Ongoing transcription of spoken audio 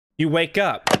You wake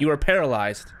up. You are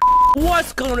paralyzed.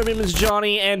 What's going on, everyone? My name is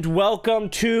Johnny, and welcome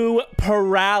to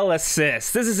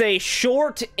Paralysis. This is a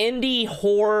short indie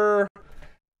horror,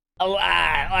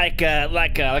 like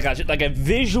a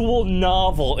visual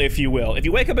novel, if you will. If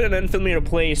you wake up in an unfamiliar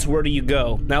place, where do you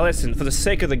go? Now listen, for the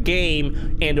sake of the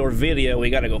game and/or video,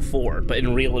 we gotta go forward. But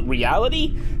in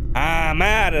reality, I'm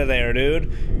out of there,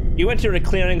 dude. You enter a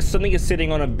clearing. Something is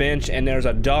sitting on a bench, and there's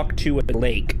a dock to a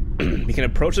lake. You can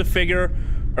approach the figure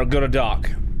or go to dock.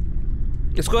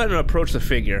 Let's go ahead and approach the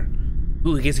figure.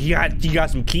 Ooh, you got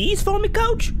some keys for me,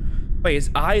 coach? Wait, his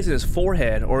eyes in his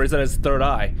forehead, or is that his third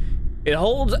eye? It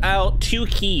holds out 2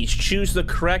 keys. Choose the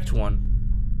correct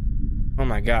one. Oh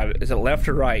my god, is it left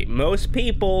or right? Most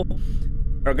people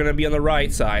are gonna be on the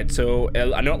right side, so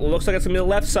I know it looks like it's gonna be the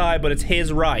left side, but it's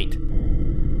his right.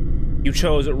 You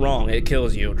chose it wrong. It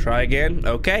kills you. Try again.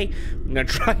 Okay, I'm gonna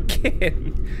try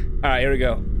again. All right, here we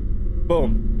go.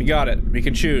 Boom, we got it. We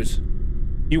can choose.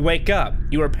 You wake up.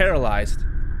 You are paralyzed.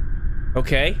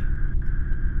 Okay.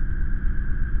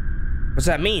 What's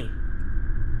that mean?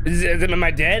 Am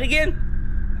I dead again?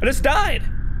 I just died.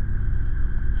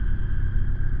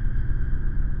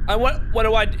 What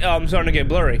do I? Oh, I'm starting to get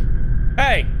blurry.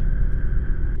 Hey,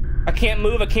 I can't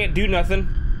move. I can't do nothing.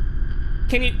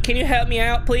 Can you help me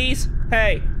out, please?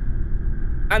 Hey,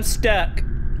 I'm stuck.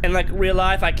 In like real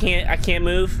life, I can't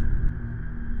move.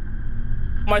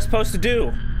 What am I supposed to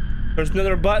do? There's no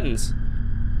other buttons.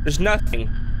 There's nothing.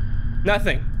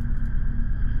 Nothing.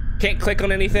 Can't click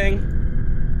on anything.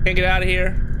 Can't get out of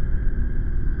here.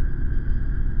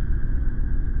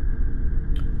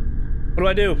 What do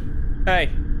I do? Hey.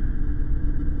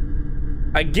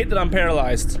 I get that I'm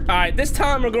paralyzed. Alright, this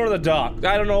time we're going to the dock.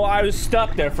 I don't know, I was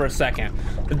stuck there for a second.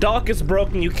 The dock is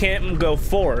broken, you can't go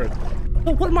forward.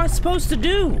 But what am I supposed to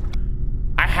do?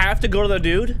 I have to go to the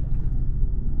dude?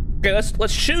 Okay,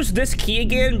 let's choose this key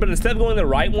again, but instead of going to the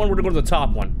right one, we're gonna go to the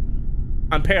top one.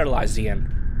 I'm paralyzed again.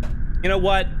 You know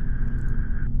what?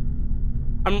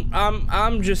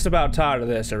 I'm just about tired of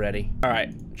this already.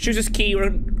 Alright, choose this key,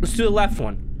 let's do the left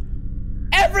one.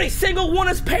 Every single one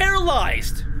is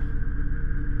paralyzed!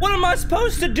 What am I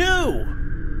supposed to do?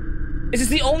 Is this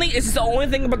the only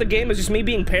thing about the game is just me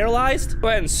being paralyzed? Go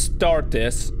ahead and start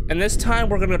this. And this time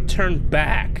we're gonna turn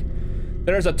back.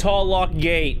 There's a tall locked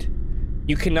gate.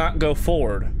 You cannot go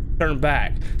forward. Turn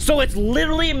back. So it's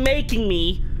literally making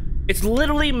me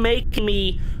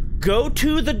go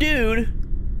to the dude,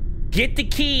 get the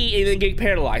key, and then get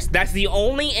paralyzed. That's the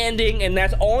only ending, and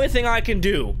that's the only thing I can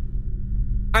do.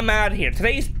 I'm out of here.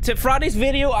 Friday's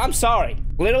video, I'm sorry.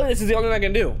 Literally, this is the only thing I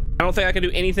can do. I don't think I can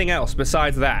do anything else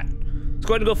besides that. Let's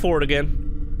go ahead and go forward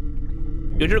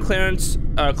again. You enter clearing,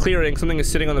 something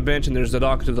is sitting on the bench, and there's the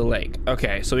dock to the lake.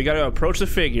 Okay, so we gotta approach the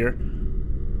figure.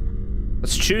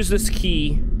 Let's choose this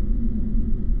key.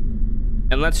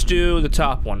 And let's do the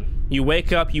top one. You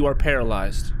wake up, you are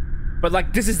paralyzed. But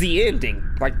like, this is the ending.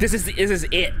 Like, this is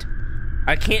it.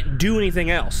 I can't do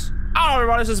anything else. Oh,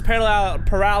 everybody, this is paralysis.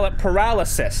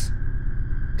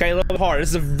 Okay, a little bit hard. This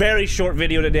is a very short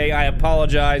video today. I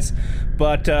apologize.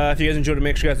 But if you guys enjoyed it,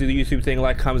 make sure you guys do the YouTube thing.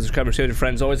 Like, comment, subscribe, and share with your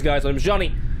friends. Always, guys, my name is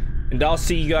Johnny. And I'll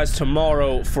see you guys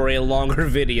tomorrow for a longer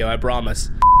video, I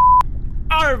promise.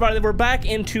 Alright, everybody, we're back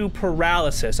into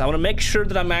paralysis. I want to make sure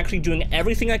that I'm actually doing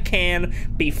everything I can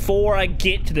before I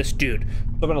get to this dude. So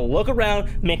I'm going to look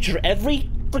around, make sure every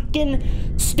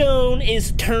freaking stone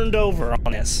is turned over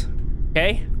on this.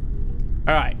 Okay?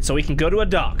 Alright, so we can go to a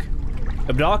dock.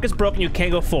 The dock is broken, you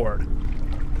can't go forward.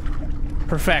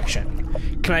 Perfection.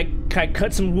 Can I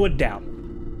cut some wood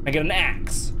down? I get an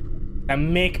axe. I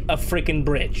make a freaking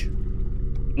bridge.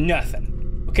 Nothing.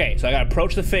 Okay, so I gotta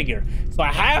approach the figure. So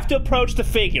I have to approach the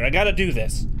figure. I gotta do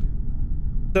this.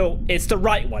 So it's the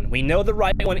right one. We know the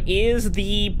right one is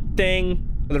the thing,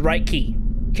 the right key.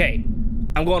 Okay,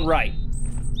 I'm going right.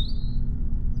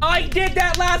 I did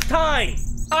that last time!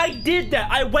 I did that!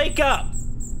 I wake up!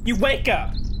 You wake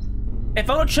up! If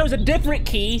I would have chose a different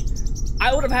key,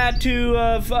 I would have had to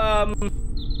have, I would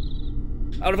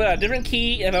have had a different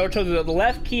key. If I would have chosen the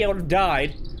left key, I would have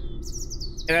died.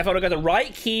 And if I would have got the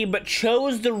right key, but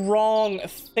chose the wrong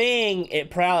thing,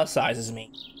 it paralyzes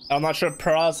me. I'm not sure if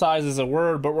paralyze is a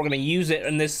word, but we're gonna use it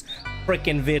in this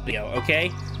freaking video,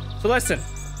 okay? So listen.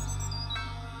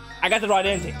 I got the right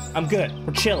ending. I'm good.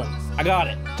 We're chilling. I got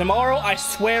it. Tomorrow, I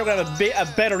swear we're gonna have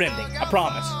a better ending. I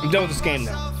promise. I'm done with this game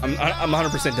now. I'm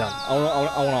 100% done. I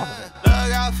want off of it.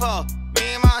 Look out for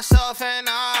me, myself, and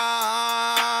I